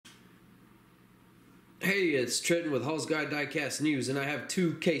Hey, it's Trenton with Hallsguide Diecast News, and I have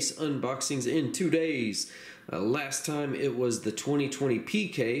two case unboxings in 2 days. Last time it was the 2020 P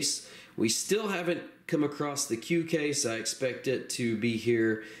case. We still haven't come across the Q case. I expect it to be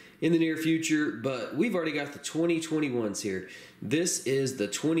here in the near future, but we've already got the 2021s here. This is the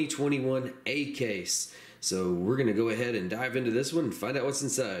 2021 A case. So we're going to go ahead and dive into this one and find out what's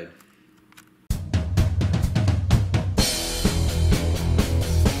inside.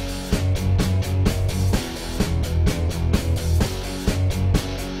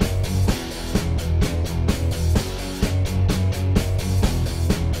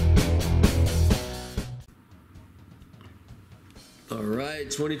 Alright,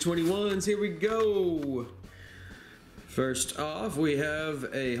 2021s, here we go. First off, we have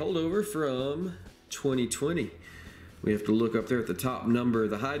a holdover from 2020. We have to look up there at the top number.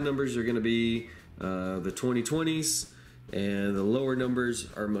 The high numbers are going to be the 2020s, and the lower numbers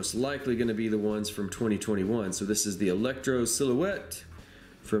are most likely going to be the ones from 2021. So this is the Electro Silhouette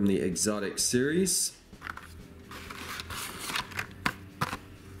from the Exotic series.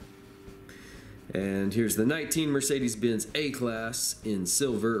 And here's the 19 Mercedes-Benz A-Class in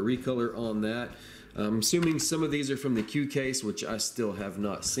silver, recolor on that. I'm assuming some of these are from the Q case, which I still have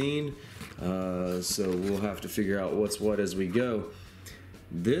not seen. So we'll have to figure out what's what as we go.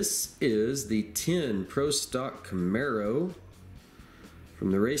 This is the 10 Pro Stock Camaro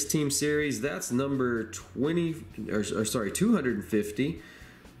from the Race Team Series. That's number 250.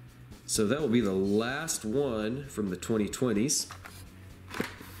 So that will be the last one from the 2020s.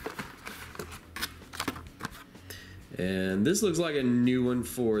 And this looks like a new one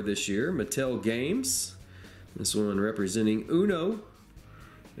for this year, Mattel Games. This one representing Uno.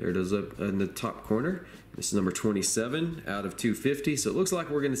 There it is up in the top corner. This is number 27 out of 250. So it looks like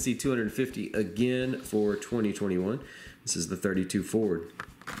we're going to see 250 again for 2021. This is the 32 Ford.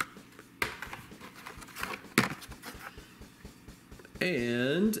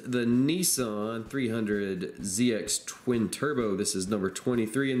 And the Nissan 300 ZX Twin Turbo. This is number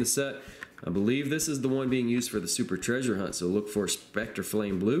 23 in the set. I believe this is the one being used for the Super Treasure Hunt, so look for Spectre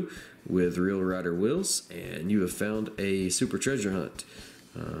Flame Blue with Real Rider wheels, and you have found a Super Treasure Hunt.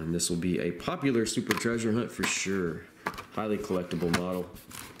 And this will be a popular Super Treasure Hunt for sure. Highly collectible model.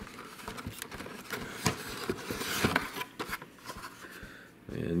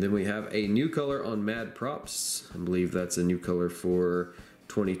 And then we have a new color on Mad Props. I believe that's a new color for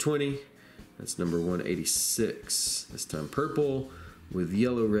 2020. That's number 186. This time purple with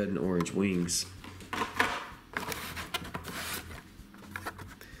yellow, red, and orange wings.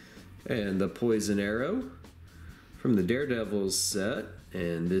 And the Poison Arrow from the Daredevils set.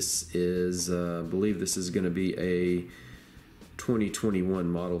 And this is, I believe this is going to be a 2021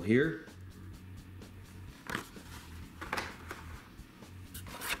 model here.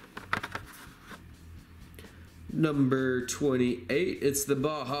 Number 28, it's the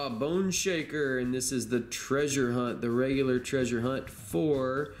Baja Bone Shaker, and this is the Treasure Hunt, the regular Treasure Hunt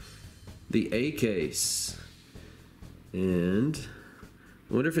for the A case. And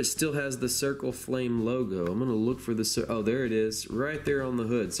I wonder if it still has the Circle Flame logo. I'm going to look for the, oh, there it is, right there on the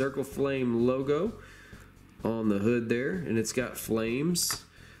hood. Circle Flame logo on the hood there, and it's got flames.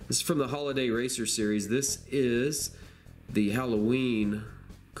 This is from the Holiday Racer series. This is the Halloween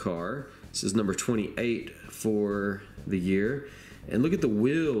car. This is number 28 for the year. And look at the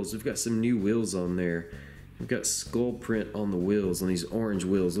wheels. We've got some new wheels on there. We've got skull print on the wheels, on these orange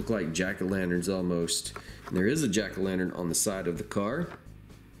wheels. Look like jack-o'-lanterns almost. And there is a jack-o'-lantern on the side of the car.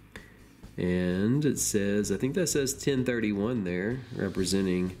 And it says, I think that says 1031 there,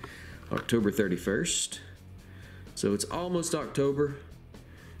 representing October 31st. So it's almost October.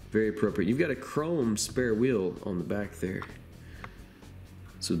 Very appropriate. You've got a chrome spare wheel on the back there.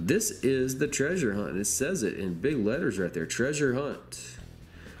 So this is the Treasure Hunt, and it says it in big letters right there, Treasure Hunt,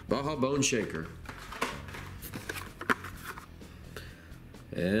 Baja Bone Shaker.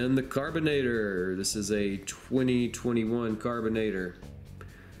 And the Carbonator, this is a 2021 Carbonator.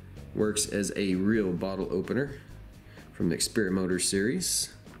 Works as a real bottle opener from the Experimenter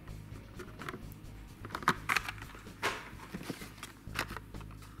series.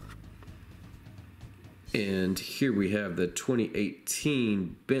 And here we have the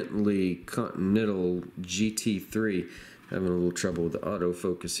 2018 Bentley Continental GT3. Having a little trouble with the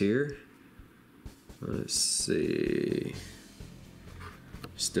autofocus here. Let's see.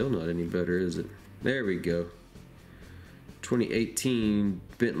 Still not any better, is it? There we go. 2018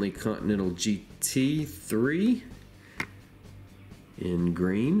 Bentley Continental GT3 in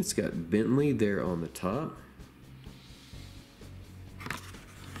green. It's got Bentley there on the top.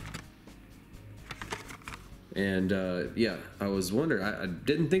 And yeah, I was wondering, I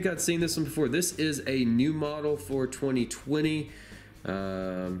didn't think I'd seen this one before. This is a new model for 2020.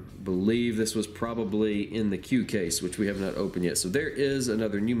 Believe this was probably in the Q case, which we have not opened yet. So there is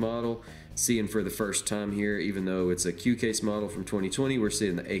another new model, seeing for the first time here. Even though it's a Q case model from 2020, we're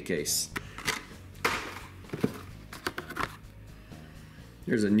seeing the A case.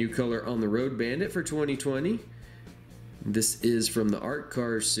 There's a new color on the Road Bandit for 2020. This is from the Art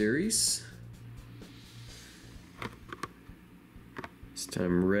Cars series. This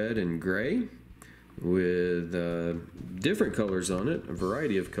time red and gray with different colors on it, a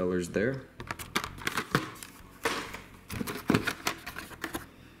variety of colors there.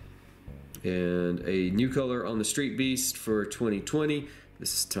 And a new color on the Street Beast for 2020.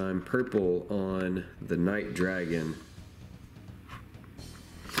 This time purple on the Night Dragon.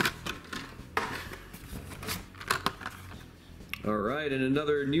 Alright, and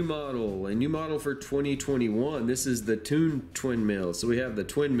another new model, a new model for 2021. This is the tuned twin mill. So we have the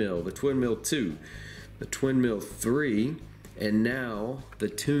twin mill 2, the twin mill 3, and now the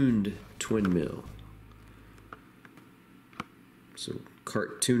tuned twin mill. So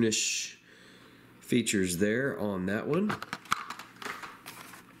cartoonish features there on that one.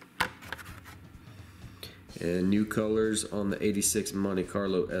 And new colors on the 86 Monte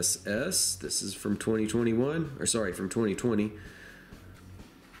Carlo SS. This is from 2021, or sorry, from 2020.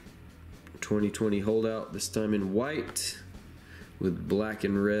 2020 holdout, this time in white with black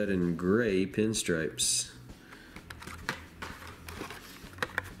and red and gray pinstripes.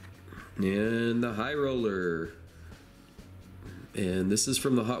 And the High Roller. And this is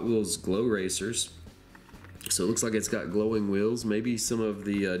from the Hot Wheels Glow Racers. So it looks like it's got glowing wheels. Maybe some of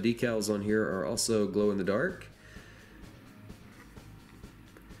the decals on here are also glow in the dark.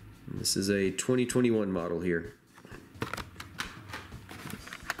 And this is a 2021 model here.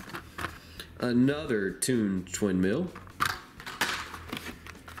 Another tuned twin mill.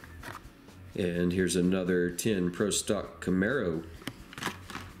 And here's another 10 Pro Stock Camaro.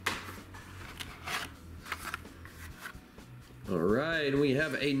 Alright, and we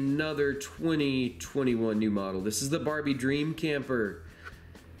have another 2021 new model. This is the Barbie Dream Camper.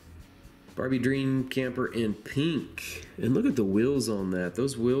 Barbie Dream Camper in pink. And look at the wheels on that.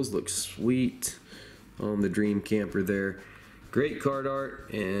 Those wheels look sweet on the Dream Camper there. Great card art,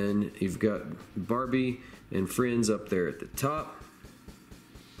 and you've got Barbie and friends up there at the top.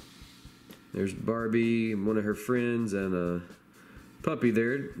 There's Barbie and one of her friends and a puppy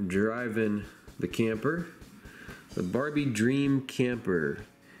there driving the camper. The Barbie Dream Camper.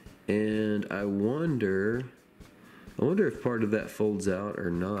 And I wonder if part of that folds out or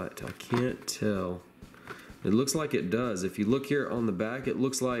not. I can't tell. It looks like it does. If you look here on the back, it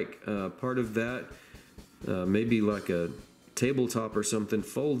looks like part of that, maybe like a tabletop or something,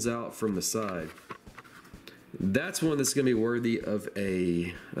 folds out from the side. That's one that's going to be worthy of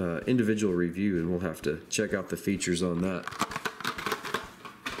a individual review, and we'll have to check out the features on that.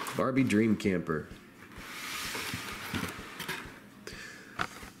 Barbie Dream Camper.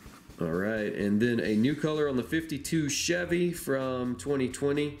 Alright, and then a new color on the 52 Chevy from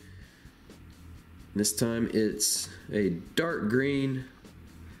 2020. This time it's a dark green,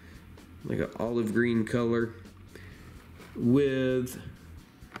 like an olive green color, with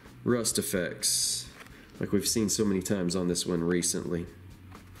rust effects, like we've seen so many times on this one recently.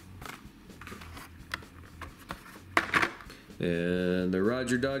 And the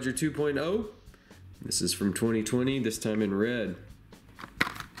Roger Dodger 2.0. This is from 2020, this time in red.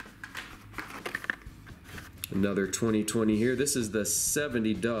 Another 2020 here. This is the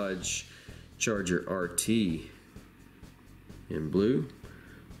 70 Dodge Charger RT in blue.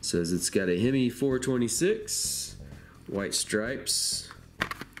 It says it's got a Hemi 426, white stripes,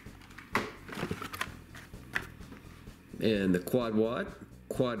 and the quad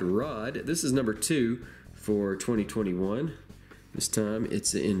rod. This is number 2 for 2021. This time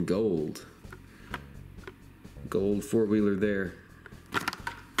it's in gold. Gold four-wheeler there.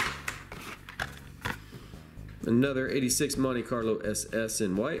 Another 86 Monte Carlo SS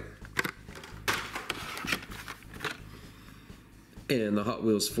in white. And the Hot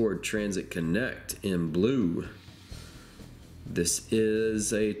Wheels Ford Transit Connect in blue. This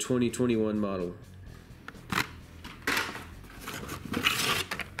is a 2021 model.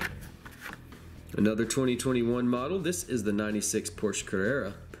 Another 2021 model. This is the 96 Porsche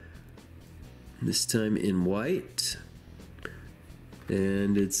Carrera. This time in white.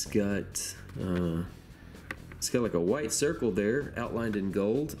 And it's got like a white circle there outlined in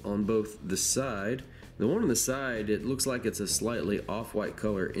gold on both the side. The one on the side, it looks like it's a slightly off-white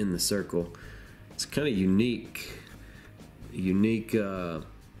color in the circle. It's kind of unique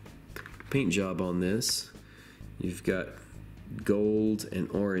paint job on this. You've got gold and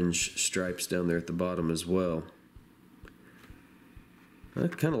orange stripes down there at the bottom as well. I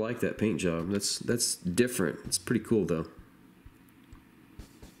kind of like that paint job. That's different. It's pretty cool though.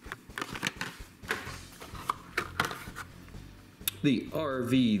 The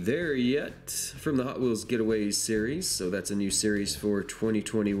RV There Yet from the Hot Wheels Getaways series. So that's a new series for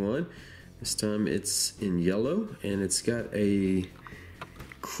 2021. This time it's in yellow and it's got a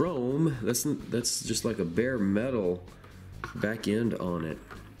chrome. That's just like a bare metal back end on it.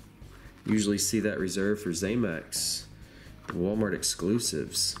 Usually see that reserved for Zamax, Walmart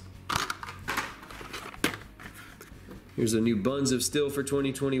exclusives. Here's a new Buns of Steel for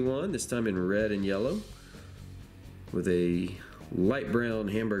 2021, this time in red and yellow, with a light brown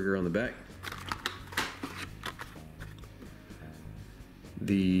hamburger on the back.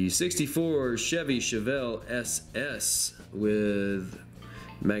 The 64 Chevy Chevelle SS with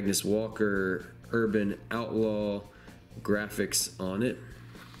Magnus Walker Urban Outlaw graphics on it.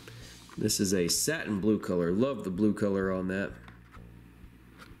 This is a satin blue color. Love the blue color on that.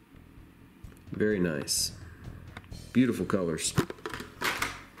 Very nice. Beautiful colors.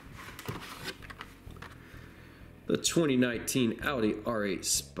 The 2019 Audi R8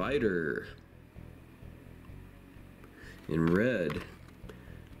 Spider in red.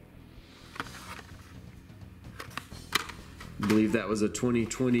 I believe that was a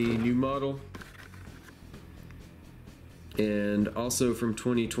 2020 new model. And also from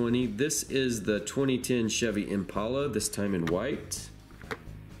 2020, this is the 2010 Chevy Impala, this time in white.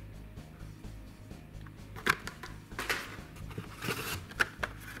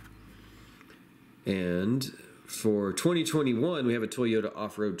 And for 2021, we have a Toyota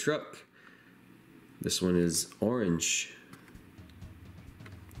off-road truck. This one is orange.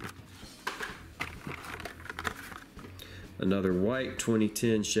 Another white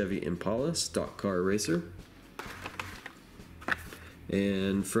 2010 Chevy Impala, stock car racer.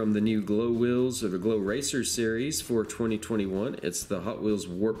 And from the new Glow Wheels or the Glow Racer series for 2021, it's the Hot Wheels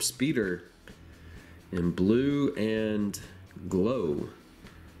Warp Speeder in blue and glow.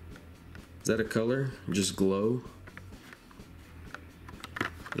 Is that a color? Just glow?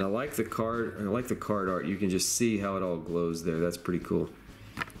 And I like the card art. You can just see how it all glows there. That's pretty cool.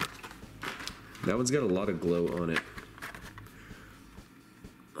 That one's got a lot of glow on it.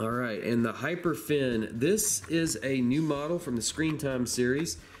 Alright, and the Hyperfin. This is a new model from the Screen Time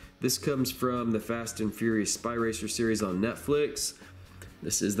series. This comes from the Fast and Furious Spy Racer series on Netflix.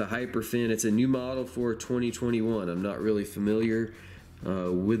 This is the Hyperfin. It's a new model for 2021. I'm not really familiar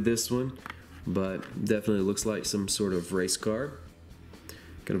with this one, but definitely looks like some sort of race car.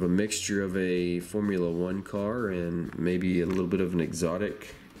 Kind of a mixture of a Formula One car and maybe a little bit of an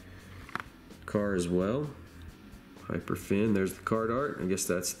exotic car as well. Hyperfin, there's the card art. I guess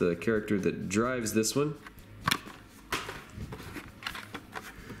that's the character that drives this one.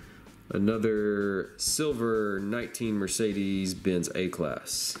 Another silver 19 Mercedes-Benz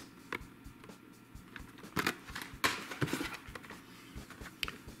A-Class.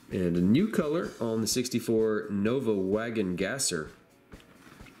 And a new color on the 64 Nova Wagon Gasser.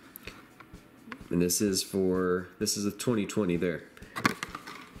 And this is a 2020 there.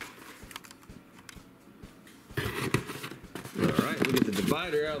 Alright, we'll get the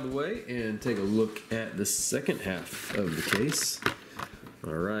divider out of the way and take a look at the second half of the case.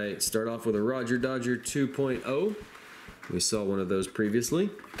 Alright, start off with a Roger Dodger 2.0. We saw one of those previously.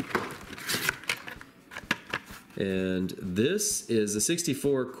 And this is a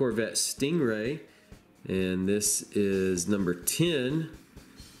 64 Corvette Stingray. And this is number 10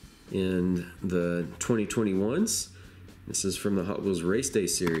 in the 2021s. This is from the Hot Wheels Race Day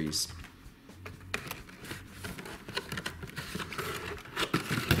series.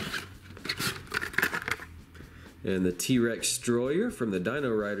 And the T-Rex Destroyer from the Dino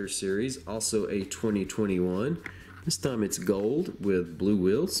Rider series, also a 2021. This time it's gold with blue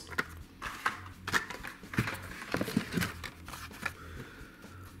wheels.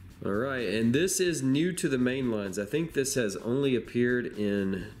 Alright, and this is new to the main lines. I think this has only appeared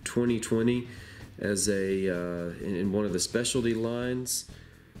in 2020 as in one of the specialty lines,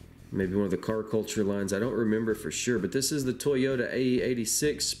 maybe one of the car culture lines. I don't remember for sure, but this is the Toyota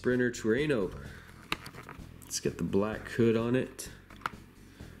AE86 Sprinter Terreno. It's got the black hood on it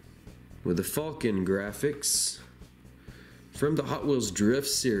with the Falcon graphics from the Hot Wheels Drift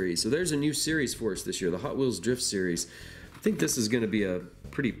series. So there's a new series for us this year, the Hot Wheels Drift series. I think this is going to be a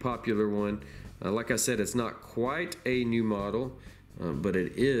pretty popular one. Like I said, it's not quite a new model, but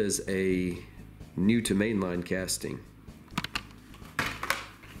it is a new to mainline casting.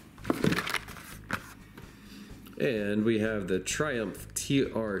 And we have the Triumph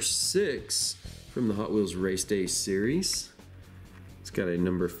TR6 from the Hot Wheels Race Day series. It's got a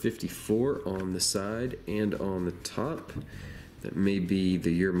number 54 on the side and on the top. That may be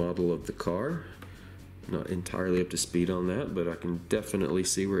the year model of the car. Not entirely up to speed on that, but I can definitely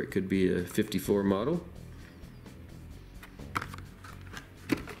see where it could be a 54 model.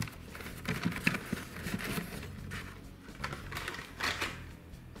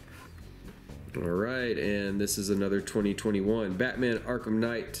 Alright, and this is another 2021 Batman Arkham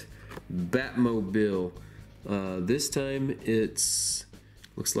Knight Batmobile. This time it's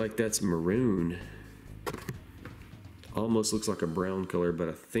looks like that's maroon. Almost looks like a brown color, but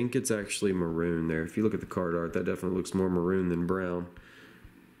I think it's actually maroon there. If you look at the card art, that definitely looks more maroon than brown.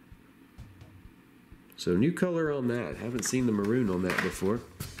 So new color on that. Haven't seen the maroon on that before.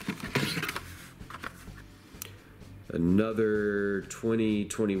 Another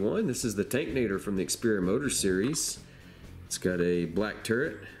 2021. This is the Tanknator from the Xperia Motors series. It's got a black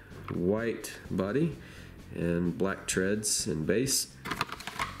turret, white body, and black treads and base.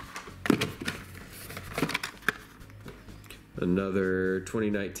 Another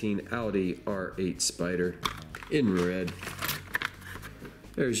 2019 Audi R8 Spider in red.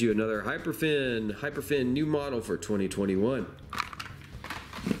 There's you another Hyperfin new model for 2021.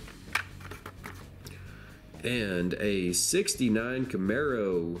 And a 69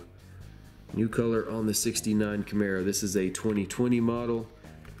 Camaro. New color on the 69 Camaro. This is a 2020 model.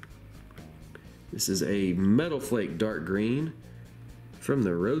 This is a Metal Flake dark green from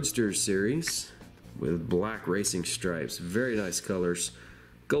the Roadster series with black racing stripes. Very nice colors.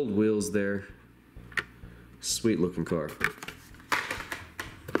 Gold wheels there. Sweet looking car.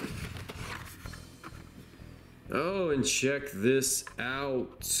 Oh, and check this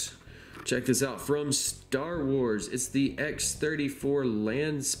out. Check this out from Star Wars. It's the X-34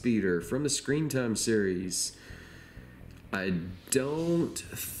 Landspeeder from the Screen Time series. I don't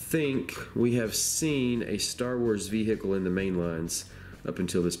think we have seen a Star Wars vehicle in the main lines up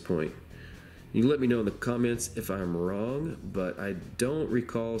until this point. You can let me know in the comments if I'm wrong, but I don't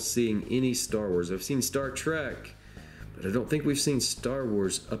recall seeing any Star Wars. I've seen Star Trek, but I don't think we've seen Star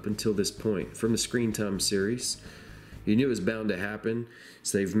Wars up until this point from the Screen Time series. You knew it was bound to happen,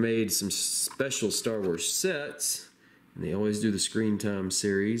 so they've made some special Star Wars sets, and they always do the Screen Time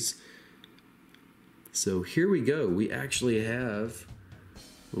series. So here we go. We actually have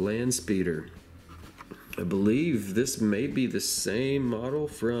Landspeeder. I believe this may be the same model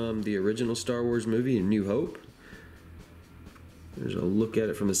from the original Star Wars movie, A New Hope. There's a look at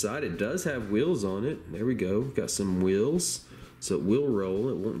it from the side. It does have wheels on it. There we go. Got some wheels, so it will roll.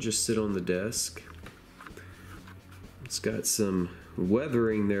 It won't just sit on the desk. It's got some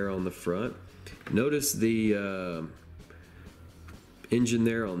weathering there on the front. Notice the engine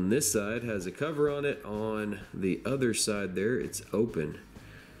there on this side has a cover on it. On the other side there, it's open.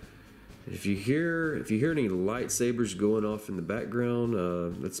 If you hear any lightsabers going off in the background,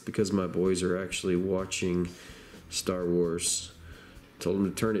 that's because my boys are actually watching Star Wars. Told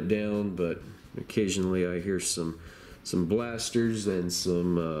them to turn it down, but occasionally I hear some blasters and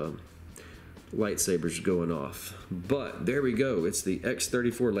some lightsabers going off. But there we go. It's the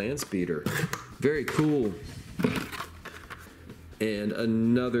X-34 Landspeeder. Very cool. And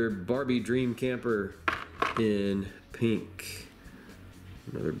another Barbie Dream Camper in pink.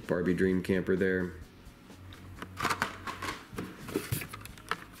 Another Barbie Dream Camper there.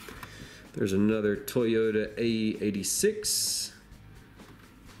 There's another Toyota AE86.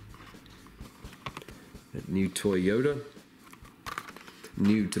 A new Toyota.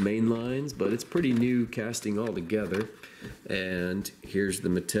 New to main lines, but it's pretty new casting all together. And here's the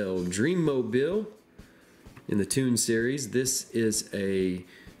Mattel Dreammobile in the Toon series. This is a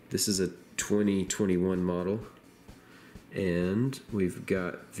 2021 model, and we've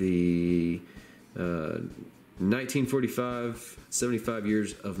got the 1945 75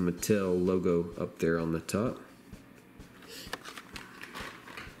 years of Mattel logo up there on the top.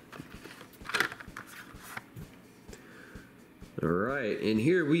 Alright, and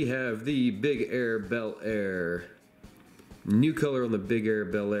here we have the Big Air Bel Air. New color on the Big Air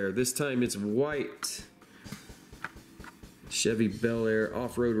Bel Air. This time it's white. Chevy Bel Air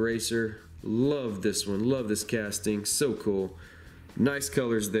Off-Road Racer. Love this one. Love this casting. So cool. Nice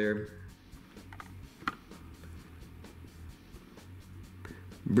colors there.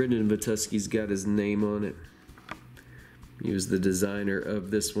 Brendan Vatuski's got his name on it. He was the designer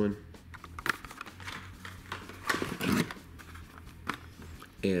of this one.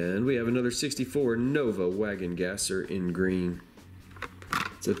 And we have another 64 Nova Wagon Gasser in green.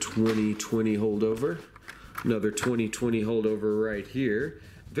 It's a 2020 holdover. Another 2020 holdover right here.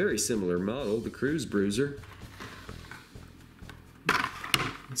 Very similar model, the Cruise Bruiser.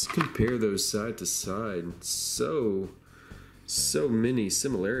 Let's compare those side to side. So many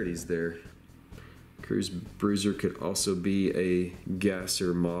similarities there. Cruise Bruiser could also be a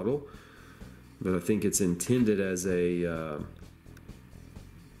gasser model, but I think it's intended as a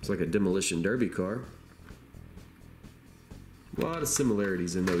it's like a demolition derby car. A lot of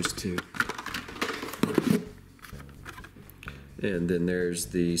similarities in those two. And then there's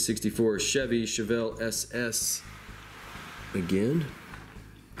the 64 Chevy Chevelle SS again.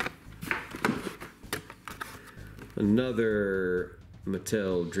 Another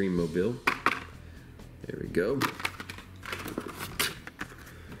Mattel Dreammobile. There we go.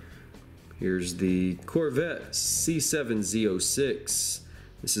 Here's the Corvette C7Z06.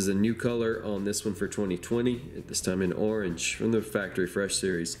 This is a new color on this one for 2020, this time in orange from the Factory Fresh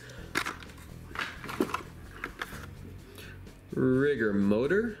series. Rigger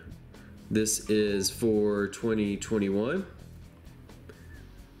motor. This is for 2021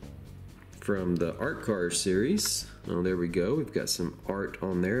 from the Art Car series. Oh, there we go. We've got some art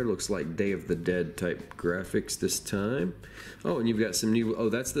on there. Looks like Day of the Dead type graphics this time. Oh, and you've got some new, oh,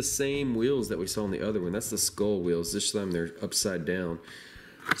 that's the same wheels that we saw on the other one. That's the skull wheels. This time they're upside down.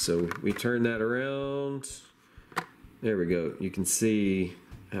 So we turn that around. There we go. You can see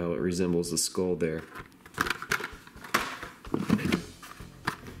how it resembles the skull there.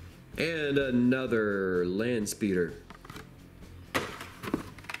 And another Landspeeder.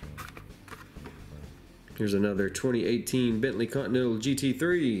 Here's another 2018 Bentley Continental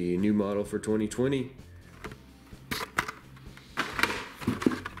GT3, new model for 2020.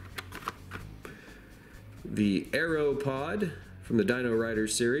 The Aeropod from the Dino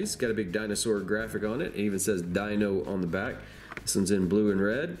Riders series. Got a big dinosaur graphic on it. It even says Dino on the back. This one's in blue and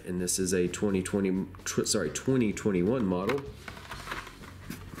red, and this is a 2021 model.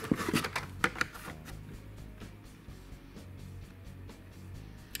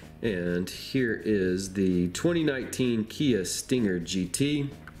 And here is the 2019 Kia Stinger GT.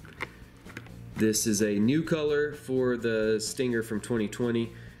 This is a new color for the Stinger from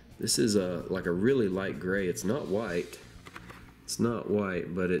 2020. This is like a really light gray. It's not white. It's not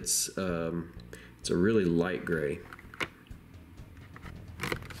white, but it's a really light gray.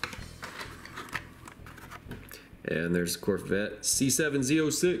 And there's Corvette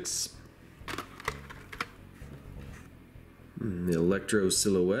C7Z06. The Electro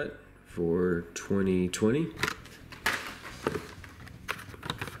Silhouette for 2020.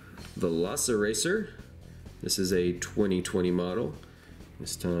 Velociracer. This is a 2020 model.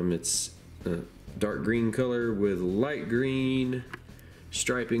 This time it's a dark green color with light green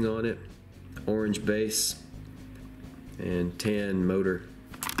striping on it, orange base, and tan motor.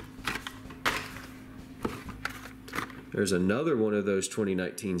 There's another one of those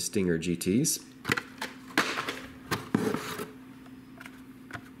 2019 Stinger GTs.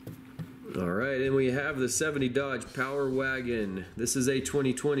 Alright, and we have the 70 Dodge Power Wagon. This is a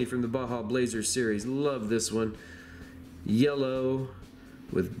 2020 from the Baja Blazer series. Love this one. Yellow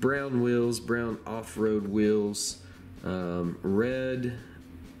with brown wheels, brown off-road wheels. Red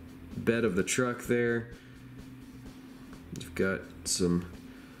bed of the truck there. You've got some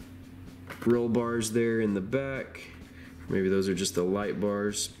roll bars there in the back. Maybe those are just the light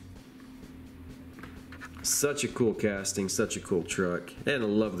bars. Such a cool casting, such a cool truck, and I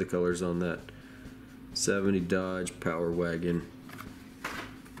love the colors on that 70 Dodge Power Wagon.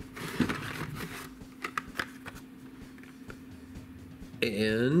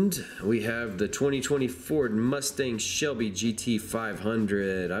 And we have the 2020 Ford Mustang Shelby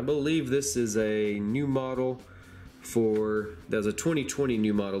GT500. I believe this is a new model that's a 2020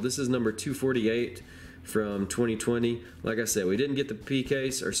 new model. This is number 248 from 2020. Like I said, we didn't get the P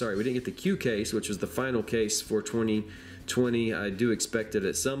case, or sorry, we didn't get the Q case, which was the final case for 2020. I do expect it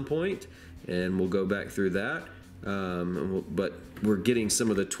at some point, and we'll go back through that. But we're getting some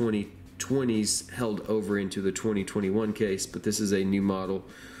of the 2020s held over into the 2021 case, but this is a new model.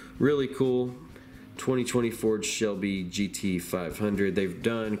 Really cool 2020 Ford Shelby GT500. They've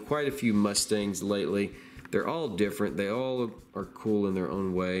done quite a few Mustangs lately. They're all different. They all are cool in their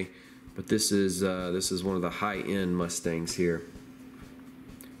own way. But this is one of the high-end Mustangs here.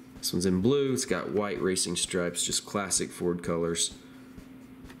 This one's in blue. It's got white racing stripes, just classic Ford colors.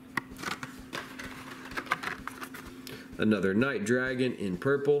 Another Night Dragon in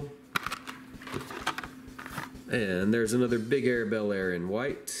purple. And there's another Big Air Bel Air in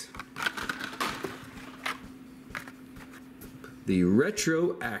white. The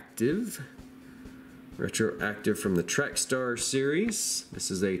Retroactive from the Trackstar series. This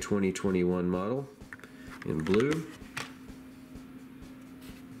is a 2021 model in blue.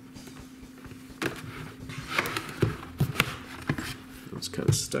 Let's kind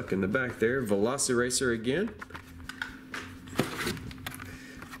of stuck in the back there. Velociracer again.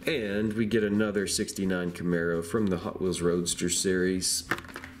 And we get another 69 Camaro from the Hot Wheels Roadster series.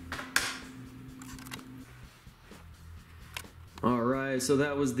 Alright, so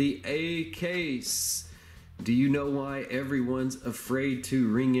that was the A case. Do you know why everyone's afraid to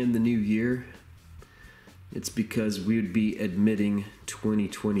ring in the new year? It's because we would be admitting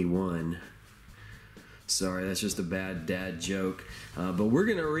 2021. Sorry, that's just a bad dad joke. But we're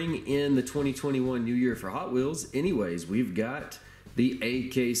going to ring in the 2021 New Year for Hot Wheels. Anyways, we've got the A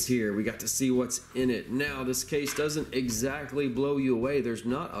case here. We got to see what's in it. Now, this case doesn't exactly blow you away. There's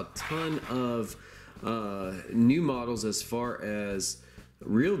not a ton of new models as far as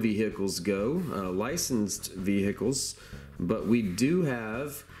real vehicles go, licensed vehicles, but we do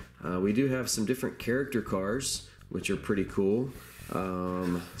have some different character cars, which are pretty cool.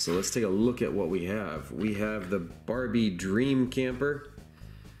 So let's take a look at what we have. We have the Barbie Dream Camper.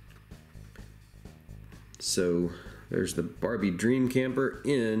 So there's the Barbie Dream Camper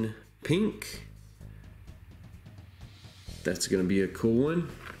in pink. That's going to be a cool one.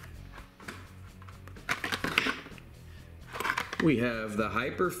 We have the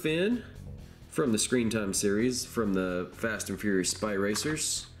Hyper Fin from the Screen Time series from the Fast and Furious Spy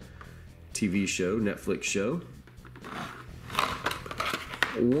Racers TV show, Netflix show.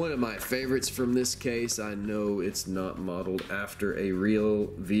 One of my favorites from this case, I know it's not modeled after a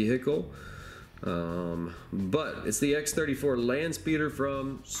real vehicle, but it's the X-34 Landspeeder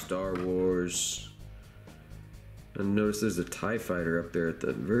from Star Wars. And notice there's a TIE Fighter up there at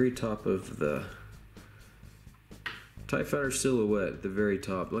the very top of the TIE Fighter silhouette at the very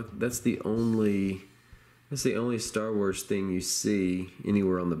top. Look, that's the only Star Wars thing you see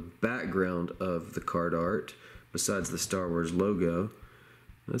anywhere on the background of the card art besides the Star Wars logo.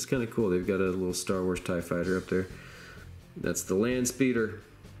 That's kind of cool. They've got a little Star Wars TIE Fighter up there. That's the Landspeeder.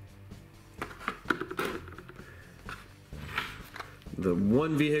 The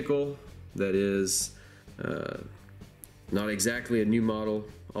one vehicle that is not exactly a new model,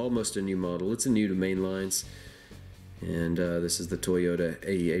 almost a new model. It's a new to main lines. And this is the Toyota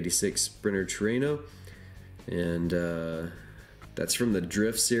AE86 Sprinter Terreno. And that's from the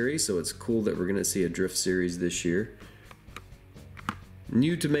Drift series, so it's cool that we're going to see a Drift series this year.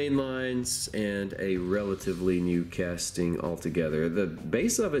 New to main lines and a relatively new casting altogether. The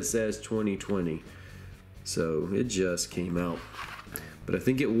base of it says 2020, so it just came out. But I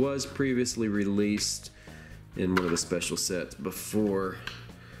think it was previously released in one of the special sets before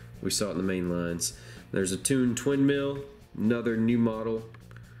we saw it in the main lines. There's a tuned twin mill, another new model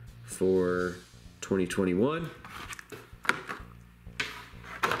for 2021.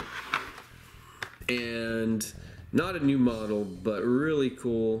 And not a new model, but really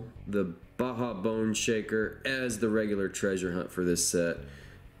cool, the Baja Bone Shaker as the regular treasure hunt for this set,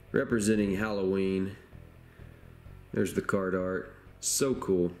 representing Halloween. There's the card art. So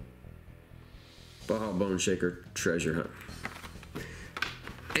cool. Baja Bone Shaker treasure hunt.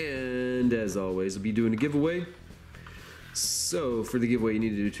 And as always, I'll be doing a giveaway. So for the giveaway, you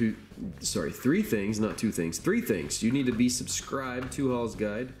need to do three things, not two things, three things. You need to be subscribed to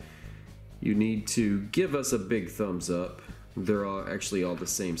Hallsguide. You need to give us a big thumbs up. They're actually all the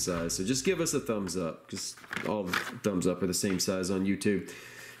same size, so just give us a thumbs up, because all the thumbs up are the same size on YouTube.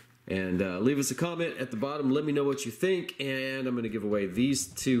 And leave us a comment at the bottom. Let me know what you think, and I'm going to give away these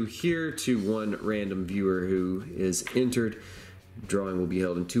two here to one random viewer who is entered. Drawing will be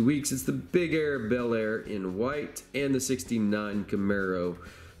held in 2 weeks. It's the Big Air Bel Air in white and the 69 Camaro.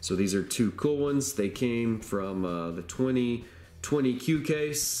 So these are two cool ones. They came from the 2020 Q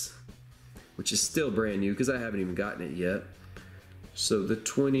case, which is still brand new because I haven't even gotten it yet. So the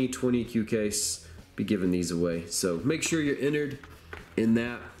 2020 Q case, be giving these away. So make sure you're entered in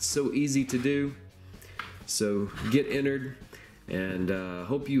that. So easy to do. So get entered, and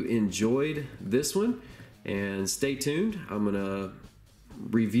hope you enjoyed this one. And stay tuned. I'm gonna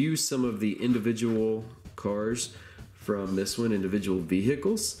review some of the individual cars from this one, individual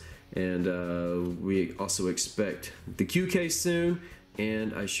vehicles. And we also expect the Q case soon.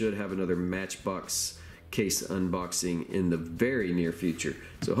 And I should have another Matchbox case unboxing in the very near future.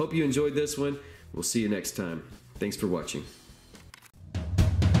 So hope you enjoyed this one. We'll see you next time. Thanks for watching.